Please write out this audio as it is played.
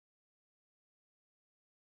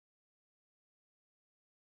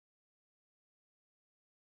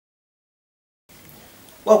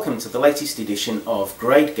Welcome to the latest edition of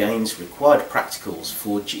Grade Gains Required Practicals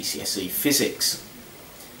for GCSE Physics.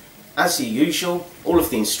 As usual, all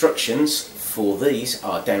of the instructions for these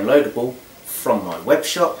are downloadable from my web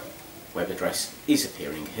shop. Web address is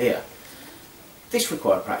appearing here. This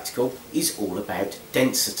required practical is all about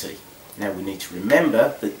density. Now we need to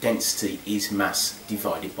remember that density is mass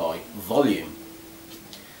divided by volume.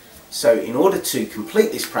 So in order to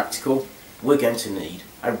complete this practical, we're going to need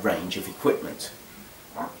a range of equipment.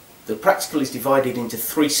 The practical is divided into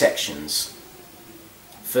three sections.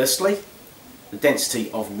 Firstly, the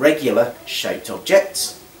density of regular shaped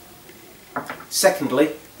objects.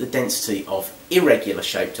 Secondly, the density of irregular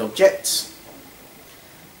shaped objects.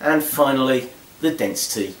 And finally, the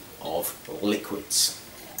density of liquids.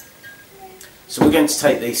 So we're going to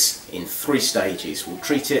take this in three stages. We'll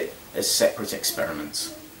treat it as separate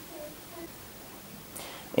experiments.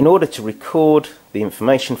 In order to record the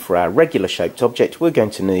information for our regular shaped object, we're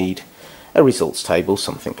going to need a results table,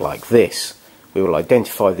 something like this. We will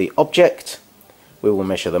identify the object, we will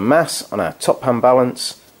measure the mass on our top hand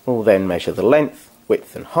balance, we'll then measure the length,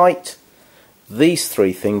 width and height. These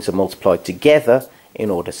three things are multiplied together in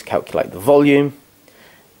order to calculate the volume,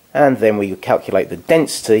 and then we calculate the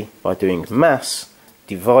density by doing mass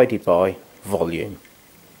divided by volume.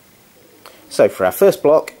 So for our first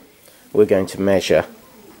block, we're going to measure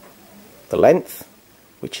the length,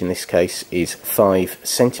 which in this case is 5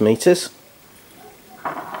 centimeters,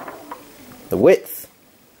 the width,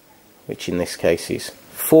 which in this case is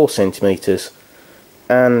 4 centimeters,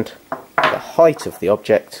 and the height of the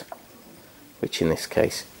object, which in this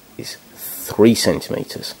case is 3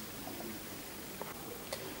 centimeters.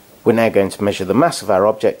 We're now going to measure the mass of our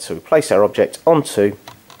object, so we place our object onto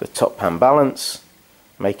the top hand balance,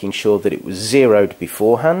 making sure that it was zeroed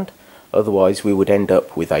beforehand. Otherwise we would end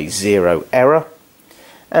up with a zero error,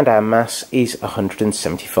 and our mass is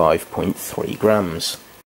 175.3 grams.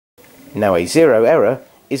 Now a zero error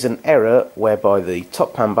is an error whereby the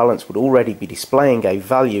top hand balance would already be displaying a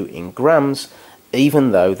value in grams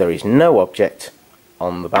even though there is no object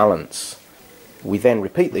on the balance. We then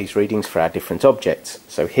repeat these readings for our different objects.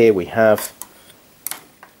 So here we have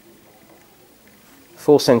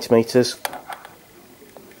 4 centimeters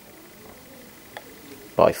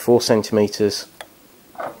by 4 centimeters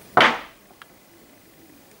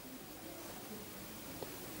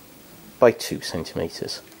by 2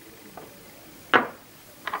 centimeters.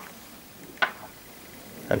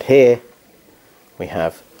 And here we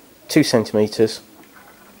have 2 centimeters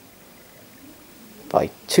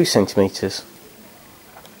by 2 centimeters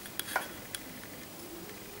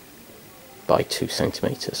by 2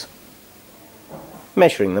 centimeters.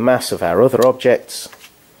 Measuring the mass of our other objects,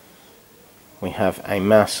 we have a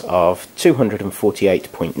mass of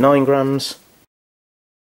 248.9 grams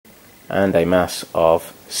and a mass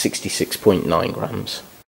of 66.9 grams.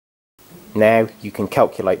 Now you can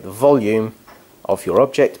calculate the volume of your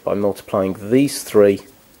object by multiplying these three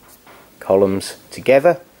columns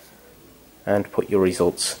together and put your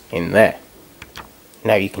results in there.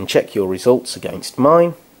 Now you can check your results against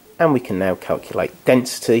mine, and we can now calculate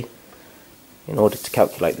density. In order to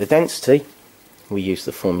calculate the density, we use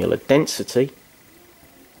the formula density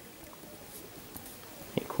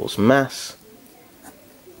equals mass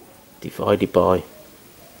divided by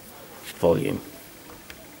volume.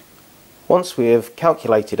 Once we have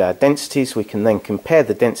calculated our densities, we can then compare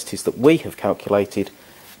the densities that we have calculated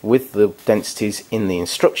with the densities in the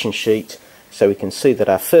instruction sheet. So we can see that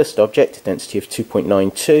our first object, a density of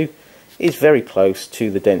 2.92, is very close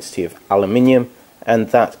to the density of aluminium, and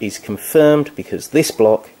that is confirmed because this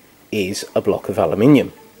block is a block of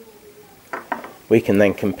aluminium. We can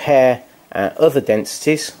then compare our other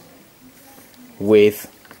densities with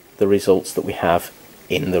the results that we have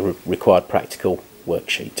in the required practical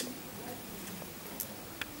worksheet.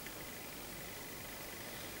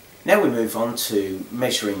 Now we move on to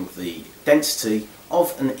measuring the density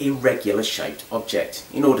of an irregular shaped object.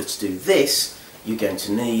 In order to do this, you're going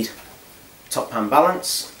to need top hand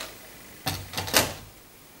balance,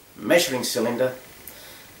 measuring cylinder,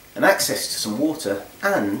 and access to some water,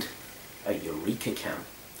 and a eureka can.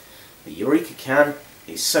 The eureka can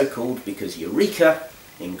is so called because eureka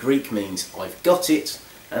in Greek means I've got it,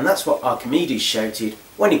 and that's what Archimedes shouted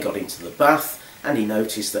when he got into the bath and he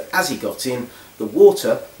noticed that as he got in, the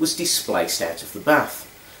water was displaced out of the bath.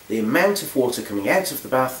 The amount of water coming out of the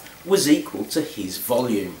bath was equal to his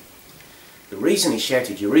volume. The reason he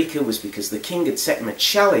shouted Eureka was because the king had set him a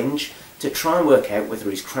challenge to try and work out whether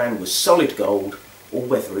his crown was solid gold or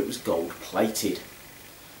whether it was gold plated.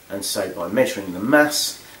 And so by measuring the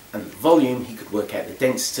mass and the volume, he could work out the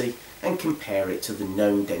density and compare it to the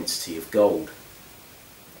known density of gold.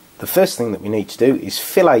 The first thing that we need to do is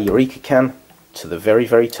fill our Eureka can to the very,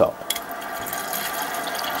 very top.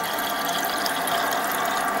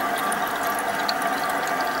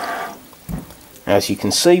 As you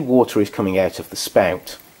can see, water is coming out of the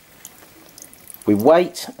spout. We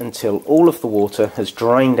wait until all of the water has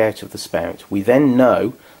drained out of the spout. We then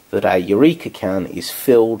know that our Eureka can is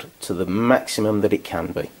filled to the maximum that it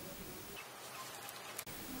can be.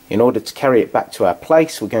 In order to carry it back to our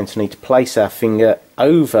place, we're going to need to place our finger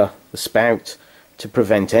over the spout to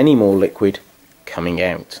prevent any more liquid coming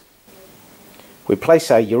out. We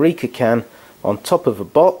place our Eureka can on top of a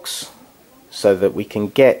box so that we can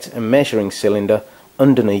get a measuring cylinder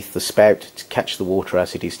underneath the spout to catch the water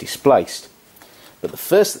as it is displaced. But the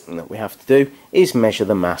first thing that we have to do is measure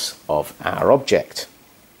the mass of our object.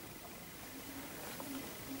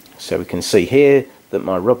 So we can see here that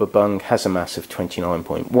my rubber bung has a mass of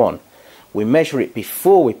 29.1. We measure it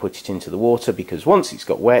before we put it into the water because once it's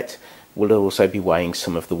got wet, we'll also be weighing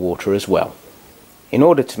some of the water as well. In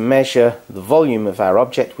order to measure the volume of our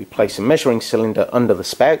object, we place a measuring cylinder under the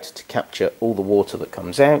spout to capture all the water that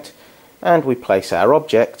comes out, and we place our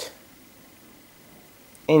object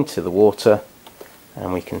into the water,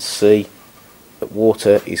 and we can see that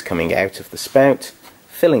water is coming out of the spout,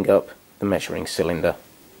 filling up the measuring cylinder.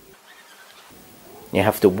 You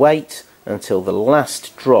have to wait until the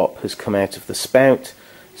last drop has come out of the spout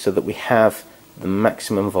so that we have the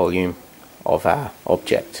maximum volume of our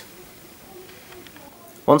object.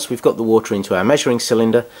 Once we've got the water into our measuring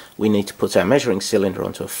cylinder, we need to put our measuring cylinder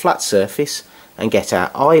onto a flat surface and get our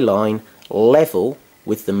eye line level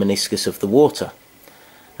with the meniscus of the water.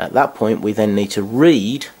 At that point we then need to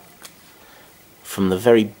read from the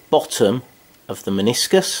very bottom of the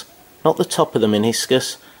meniscus, not the top of the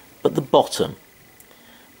meniscus, but the bottom.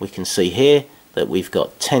 We can see here that we've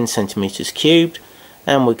got 10 centimeters cubed,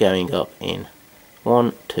 and we're going up in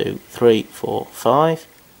 1, 2, 3, 4, 5,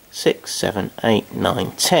 6, 7, 8,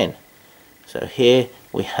 9, 10. So here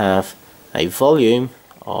we have a volume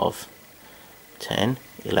of 10,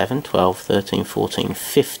 11, 12, 13, 14,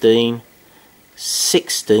 15,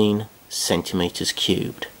 16 centimeters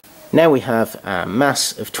cubed. Now we have our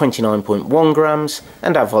mass of 29.1 grams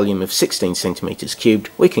and our volume of 16 centimeters cubed.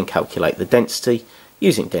 We can calculate the density.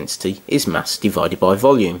 Using density is mass divided by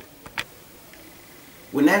volume.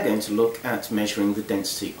 We're now going to look at measuring the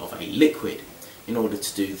density of a liquid. In order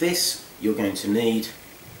to do this, you're going to need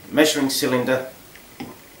a measuring cylinder, a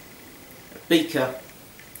beaker,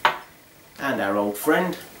 and our old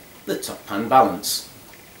friend, the top pan balance.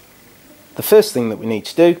 The first thing that we need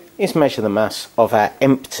to do is measure the mass of our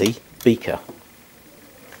empty beaker.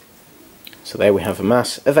 So there we have a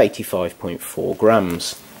mass of 85.4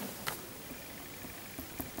 grams.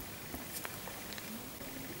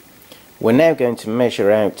 We're now going to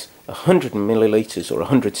measure out 100 millilitres or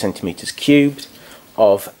 100 centimetres cubed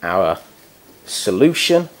of our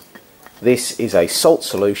solution. This is a salt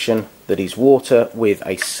solution that is water with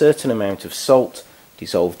a certain amount of salt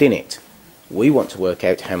dissolved in it. We want to work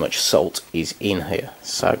out how much salt is in here.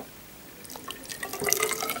 So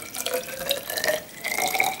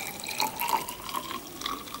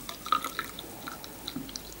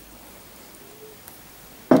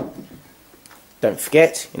don't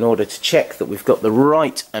forget, in order to check that we've got the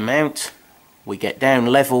right amount, we get down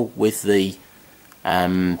level with the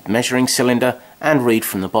measuring cylinder and read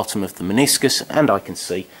from the bottom of the meniscus, and I can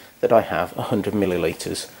see that I have 100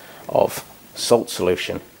 millilitres of salt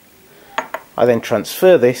solution. I then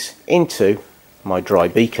transfer this into my dry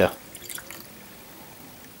beaker,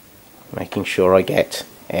 making sure I get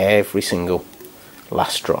every single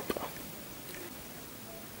last drop.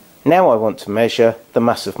 Now I want to measure the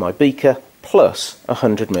mass of my beaker plus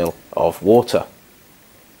 100 ml of water,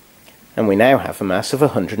 and we now have a mass of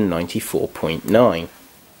 194.9.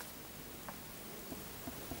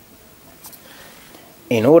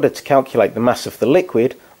 In order to calculate the mass of the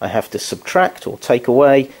liquid, I have to subtract or take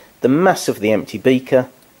away the mass of the empty beaker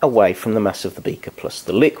away from the mass of the beaker plus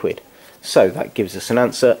the liquid. So that gives us an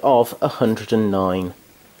answer of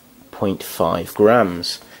 109.5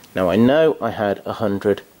 grams. Now I know I had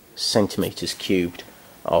 100 centimeters cubed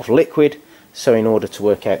of liquid, so in order to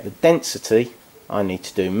work out the density I need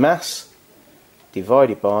to do mass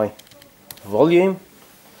divided by volume,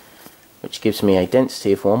 which gives me a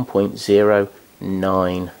density of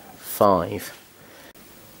 1.095.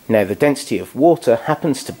 Now the density of water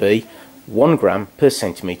happens to be 1 gram per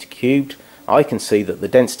centimetre cubed. I can see that the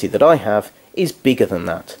density that I have is bigger than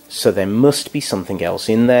that, so there must be something else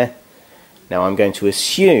in there. Now I'm going to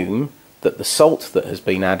assume that the salt that has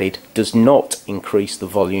been added does not increase the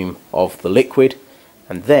volume of the liquid,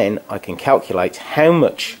 and then I can calculate how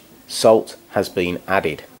much salt has been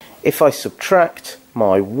added. If I subtract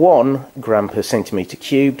my 1 gram per centimetre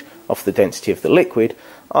cubed off the density of the liquid,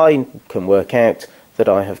 I can work out that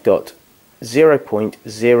I have got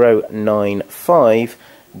 0.095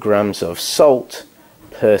 grams of salt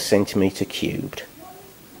per centimetre cubed.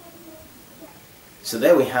 So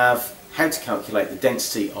there we have how to calculate the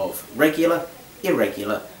density of regular,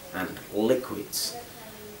 irregular and liquids.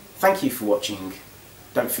 Thank you for watching.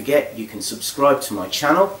 Don't forget you can subscribe to my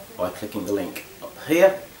channel by clicking the link up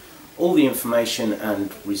here. All the information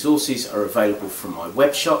and resources are available from my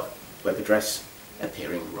web shop, web address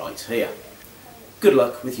appearing right here. Good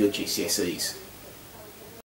luck with your GCSEs.